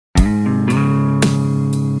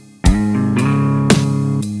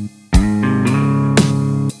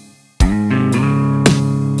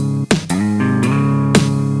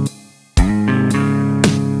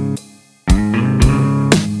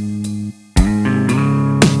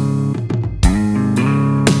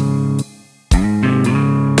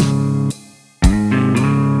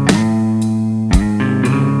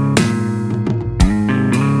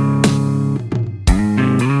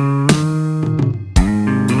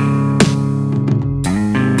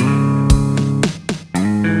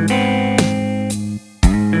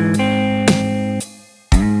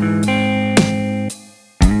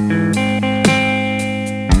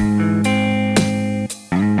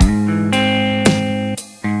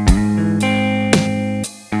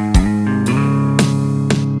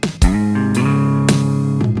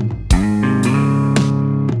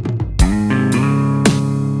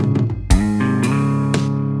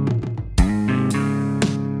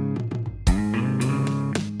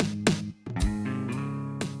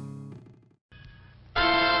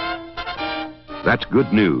That's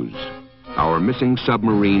good news. Our missing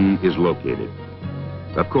submarine is located.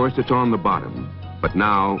 Of course, it's on the bottom, but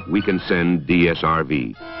now we can send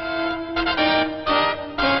DSRV.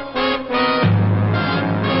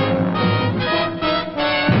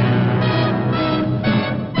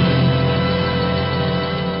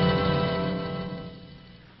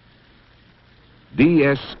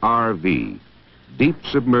 DSRV, Deep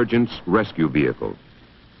Submergence Rescue Vehicle.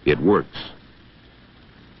 It works.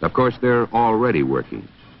 Of course, they're already working,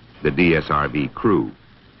 the DSRV crew.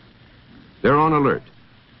 They're on alert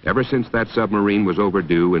ever since that submarine was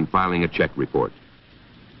overdue in filing a check report.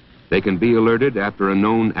 They can be alerted after a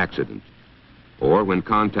known accident, or when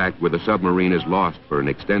contact with a submarine is lost for an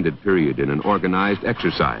extended period in an organized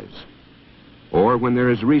exercise, or when there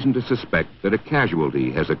is reason to suspect that a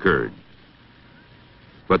casualty has occurred.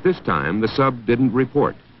 But this time, the sub didn't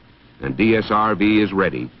report, and DSRV is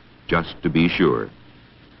ready, just to be sure.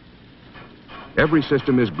 Every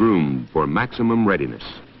system is groomed for maximum readiness.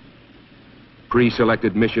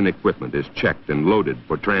 Pre-selected mission equipment is checked and loaded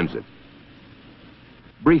for transit.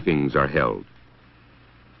 Briefings are held.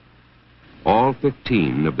 All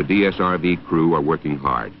 15 of the DSRV crew are working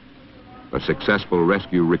hard. A successful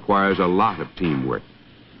rescue requires a lot of teamwork.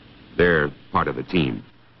 They're part of the team.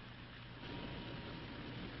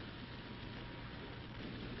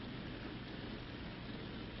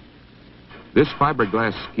 This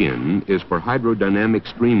fiberglass skin is for hydrodynamic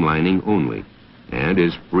streamlining only and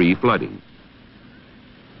is free flooding.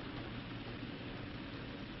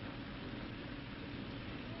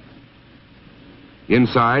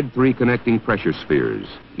 Inside, 3 connecting pressure spheres,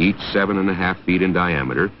 each 7.5 feet in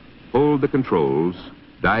diameter, hold the controls,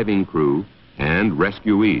 diving crew, and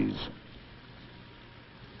rescuees.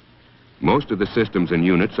 Most of the systems and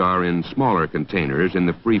units are in smaller containers in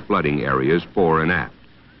the free flooding areas fore and aft.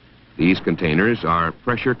 These containers are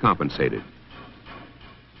pressure compensated.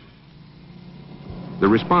 The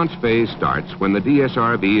response phase starts when the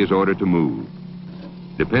DSRV is ordered to move.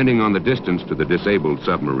 Depending on the distance to the disabled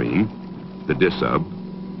submarine, the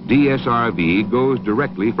DSUB, DSRV goes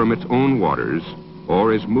directly from its own waters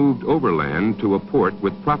or is moved overland to a port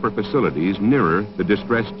with proper facilities nearer the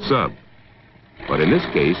distressed sub. But in this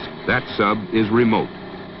case, that sub is remote,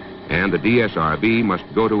 and the DSRV must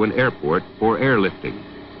go to an airport for airlifting.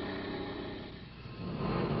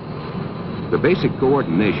 The basic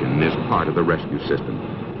coordination is part of the rescue system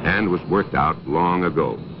and was worked out long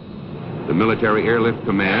ago. The Military Airlift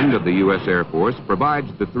Command of the U.S. Air Force provides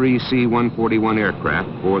the 3 C-141 aircraft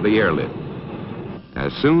for the airlift.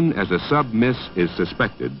 As soon as a sub-miss is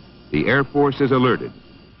suspected, the Air Force is alerted.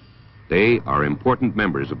 They are important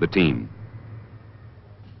members of the team.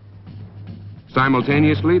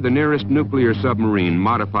 Simultaneously, the nearest nuclear submarine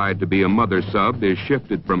modified to be a mother sub is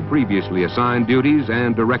shifted from previously assigned duties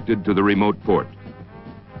and directed to the remote port.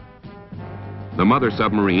 The mother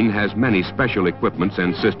submarine has many special equipments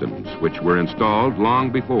and systems which were installed long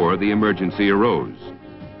before the emergency arose.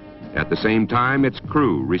 At the same time, its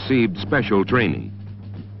crew received special training.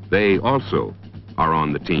 They also are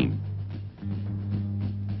on the team.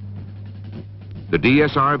 The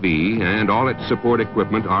DSRV and all its support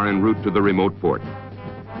equipment are en route to the remote port.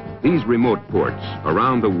 These remote ports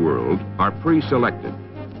around the world are pre-selected.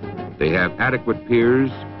 They have adequate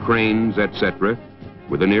piers, cranes, etc.,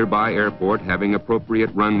 with a nearby airport having appropriate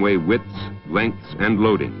runway widths, lengths, and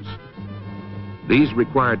loadings. These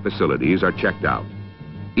required facilities are checked out.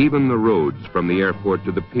 Even the roads from the airport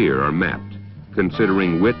to the pier are mapped,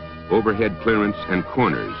 considering width, overhead clearance, and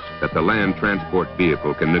corners that the land transport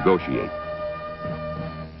vehicle can negotiate.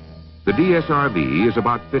 The DSRV is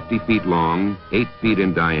about 50 feet long, 8 feet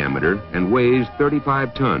in diameter, and weighs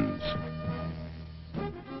 35 tons.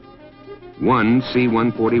 One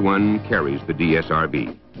C-141 carries the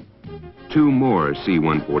DSRV. 2 more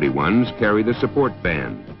C-141s carry the support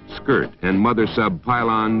band, skirt, and mother sub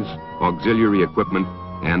pylons, auxiliary equipment,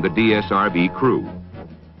 and the DSRV crew.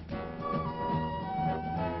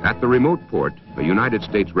 At the remote port, a United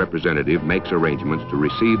States representative makes arrangements to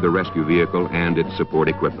receive the rescue vehicle and its support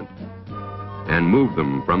equipment, and move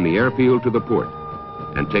them from the airfield to the port,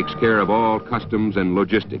 and takes care of all customs and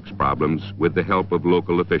logistics problems with the help of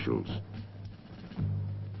local officials.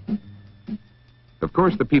 Of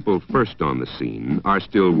course, the people first on the scene are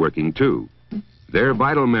still working too. They're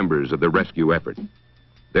vital members of the rescue effort.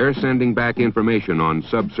 They're sending back information on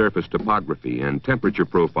subsurface topography and temperature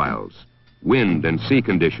profiles, wind and sea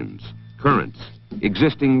conditions, currents,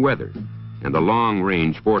 existing weather, and the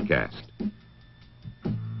long-range forecast.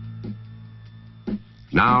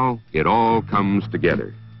 Now, it all comes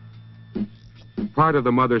together. Part of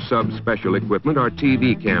the mother sub's special equipment are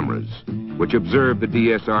TV cameras, which observe the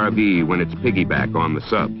DSRV when it's piggyback on the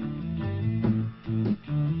sub.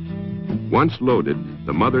 Once loaded,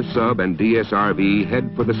 the mother sub and DSRV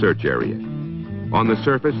head for the search area. On the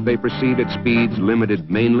surface, they proceed at speeds limited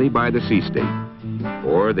mainly by the sea state,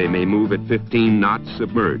 or they may move at 15 knots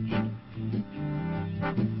submerged.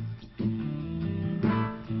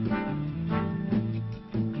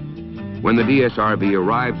 When the DSRV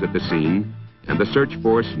arrives at the scene and the search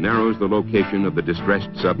force narrows the location of the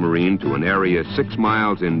distressed submarine to an area 6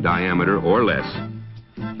 miles in diameter or less,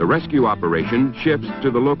 the rescue operation shifts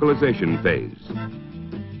to the localization phase.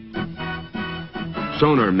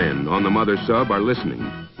 Sonar men on the mother sub are listening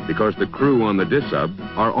because the crew on the dis sub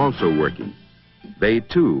are also working. They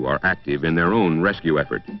too are active in their own rescue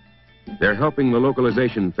effort. They're helping the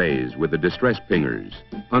localization phase with the distress pingers,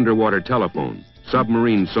 underwater telephone,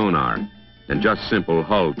 submarine sonar, and just simple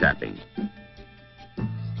hull tapping.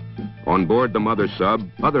 On board the mother sub,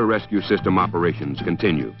 other rescue system operations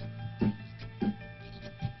continue.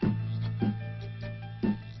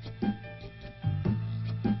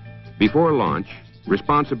 Before launch,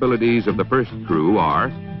 responsibilities of the first crew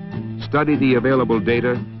are study the available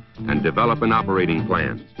data and develop an operating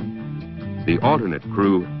plan. The alternate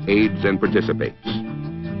crew aids and participates.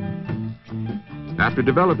 After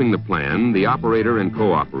developing the plan, the operator and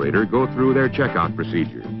co-operator go through their checkout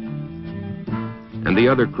procedure. And the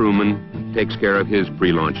other crewman takes care of his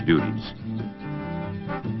pre-launch duties.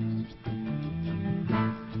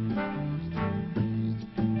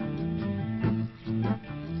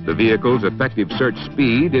 The vehicle's effective search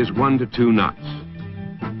speed is 1 to 2 knots.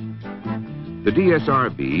 The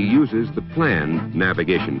DSRV uses the planned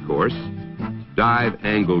navigation course, dive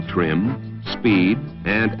angle trim, speed,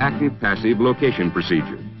 and active-passive location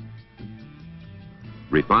procedure.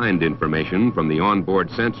 Refined information from the onboard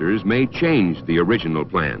sensors may change the original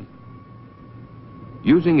plan.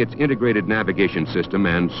 Using its integrated navigation system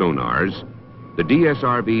and sonars, the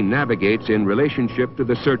DSRV navigates in relationship to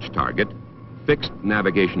the search target, fixed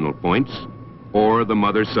navigational points, or the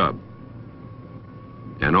mother sub.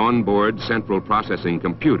 An onboard central processing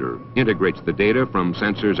computer integrates the data from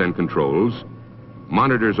sensors and controls,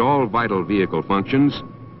 monitors all vital vehicle functions,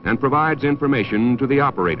 and provides information to the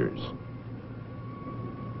operators.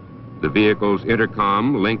 The vehicle's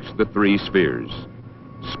intercom links the 3 spheres.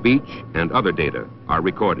 Speech and other data are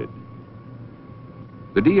recorded.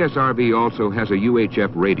 The DSRV also has a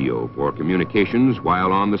UHF radio for communications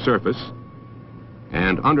while on the surface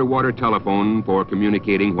and underwater telephone for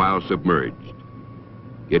communicating while submerged.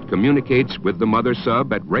 It communicates with the mother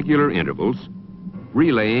sub at regular intervals,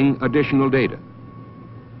 relaying additional data.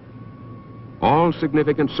 All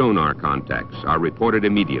significant sonar contacts are reported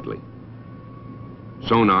immediately.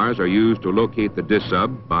 Sonars are used to locate the dis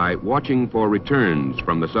sub by watching for returns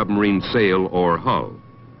from the submarine sail or hull.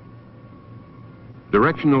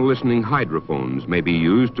 Directional listening hydrophones may be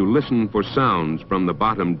used to listen for sounds from the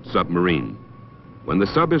bottomed submarine. When the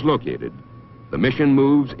sub is located, the mission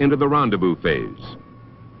moves into the rendezvous phase.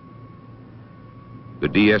 The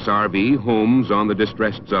DSRV homes on the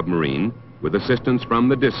distressed submarine with assistance from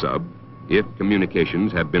the dis sub if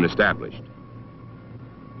communications have been established.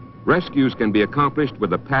 Rescues can be accomplished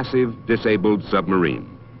with a passive, disabled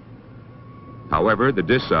submarine. However, the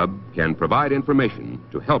dis sub can provide information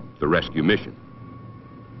to help the rescue mission.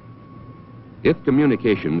 If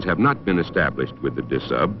communications have not been established with the dis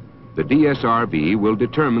sub, the DSRV will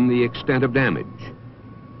determine the extent of damage.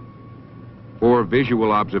 For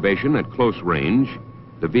visual observation at close range,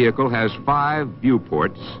 the vehicle has 5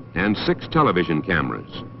 viewports and 6 television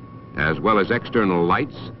cameras, as well as external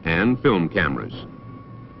lights and film cameras.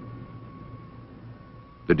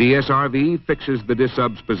 The DSRV fixes the dis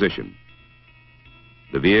sub's position.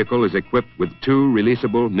 The vehicle is equipped with 2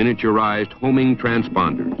 releasable miniaturized homing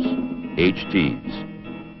transponders, HTs.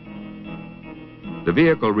 The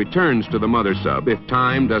vehicle returns to the mother sub if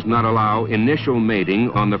time does not allow initial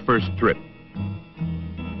mating on the first trip.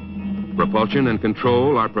 Propulsion and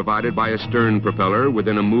control are provided by a stern propeller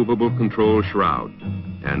within a movable control shroud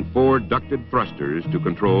and 4 ducted thrusters to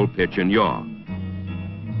control pitch and yaw.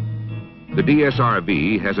 The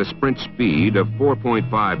DSRV has a sprint speed of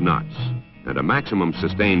 4.5 knots and a maximum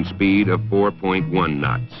sustained speed of 4.1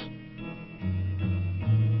 knots.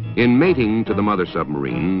 In mating to the mother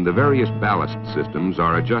submarine, the various ballast systems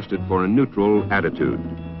are adjusted for a neutral attitude.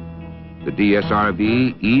 The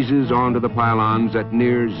DSRV eases onto the pylons at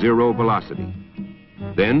near 0 velocity.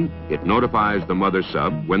 Then it notifies the mother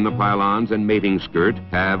sub when the pylons and mating skirt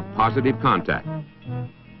have positive contact.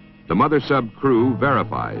 The mother sub crew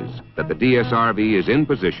verifies that the DSRV is in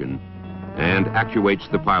position and actuates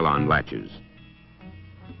the pylon latches.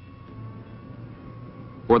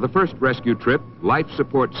 For the first rescue trip, life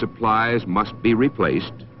support supplies must be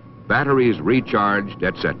replaced, batteries recharged,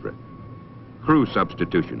 etc. Crew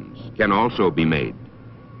substitutions can also be made.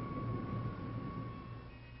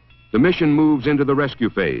 The mission moves into the rescue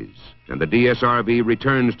phase, and the DSRV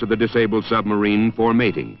returns to the disabled submarine for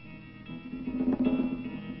mating.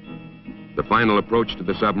 The final approach to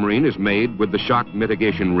the submarine is made with the shock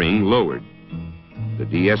mitigation ring lowered. The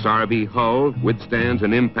DSRV hull withstands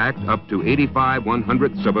an impact up to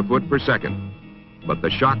 85/100ths of a foot per second, but the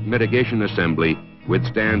shock mitigation assembly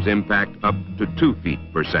withstands impact up to 2 feet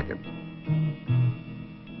per second.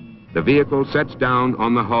 The vehicle sets down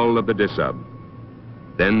on the hull of the DSUB.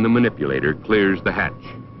 Then the manipulator clears the hatch.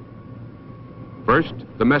 First,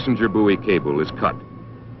 the messenger buoy cable is cut.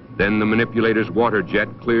 Then the manipulator's water jet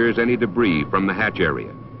clears any debris from the hatch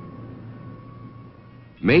area.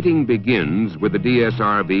 Mating begins with the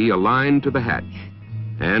DSRV aligned to the hatch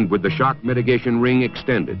and with the shock mitigation ring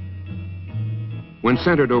extended. When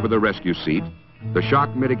centered over the rescue seat, the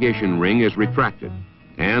shock mitigation ring is retracted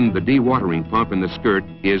and the dewatering pump in the skirt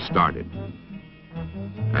is started.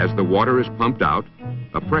 As the water is pumped out,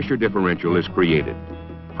 a pressure differential is created,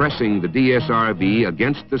 pressing the DSRV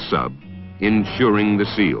against the sub, ensuring the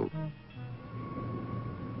seal.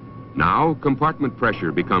 Now, compartment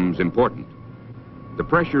pressure becomes important. The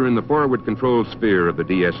pressure in the forward control sphere of the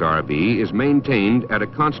DSRV is maintained at a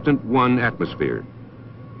constant 1 atmosphere.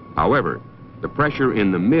 However, the pressure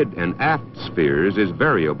in the mid and aft spheres is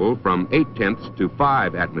variable from 0.8 to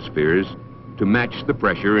 5 atmospheres to match the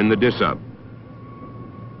pressure in the DSUB.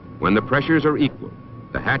 When the pressures are equal,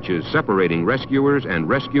 the hatches separating rescuers and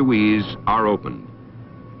rescuees are opened.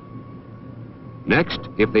 Next,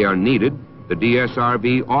 if they are needed, the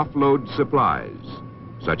DSRV offloads supplies,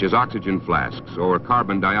 such as oxygen flasks or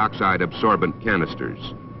carbon dioxide absorbent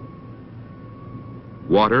canisters.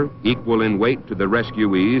 Water, equal in weight to the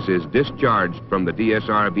rescuees, is discharged from the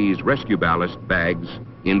DSRV's rescue ballast bags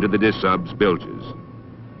into the DSUB's bilges.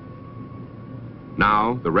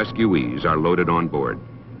 Now, the rescuees are loaded on board.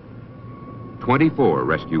 24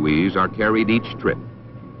 rescuees are carried each trip.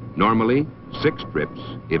 Normally, 6 trips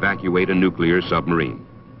evacuate a nuclear submarine.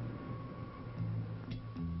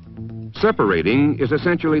 Separating is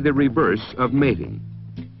essentially the reverse of mating.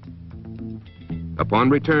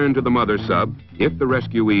 Upon return to the mother sub, if the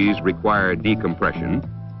rescuees require decompression,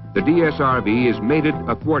 the DSRV is mated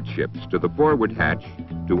athwartships to the forward hatch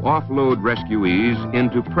to offload rescuees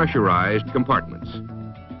into pressurized compartments,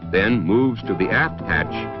 then moves to the aft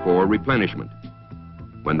hatch for replenishment.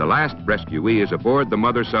 When the last rescuee is aboard the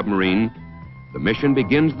mother submarine, the mission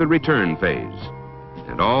begins the return phase,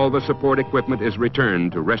 and all the support equipment is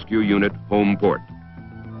returned to rescue unit home port.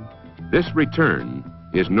 This return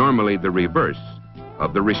is normally the reverse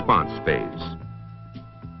of the response phase.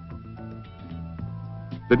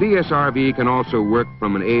 The DSRV can also work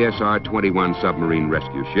from an ASR-21 submarine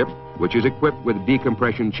rescue ship, which is equipped with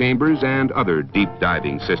decompression chambers and other deep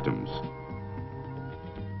diving systems.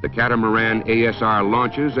 The catamaran ASR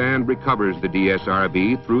launches and recovers the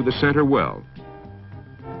DSRV through the center well.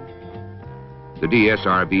 The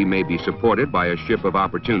DSRV may be supported by a ship of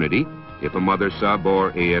opportunity if a mother sub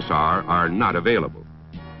or ASR are not available.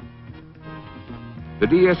 The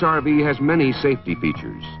DSRV has many safety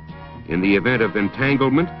features. In the event of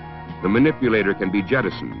entanglement, the manipulator can be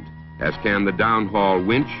jettisoned, as can the downhaul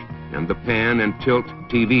winch and the pan and tilt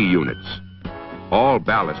TV units. All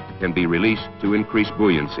ballast can be released to increase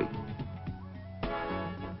buoyancy.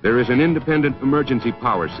 There is an independent emergency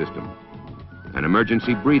power system, an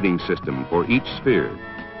emergency breathing system for each sphere,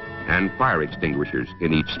 and fire extinguishers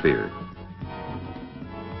in each sphere.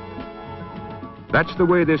 That's the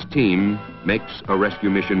way this team makes a rescue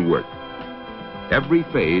mission work. Every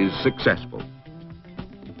phase successful.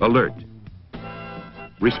 Alert.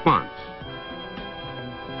 Response.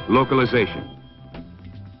 Localization.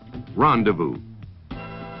 Rendezvous.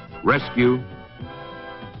 Rescue.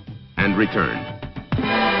 And return.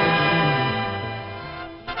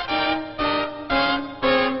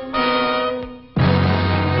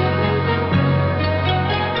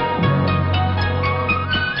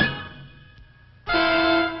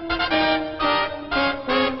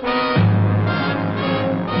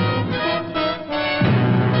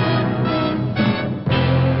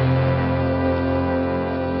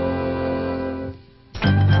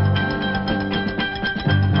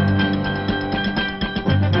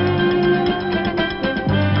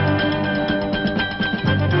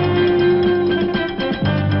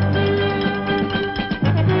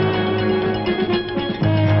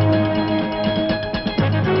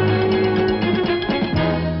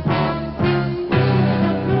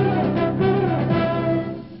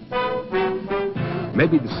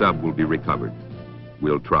 Maybe the sub will be recovered.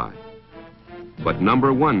 We'll try. But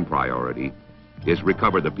 #1 priority is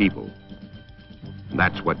recover the people.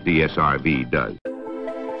 That's what DSRV does.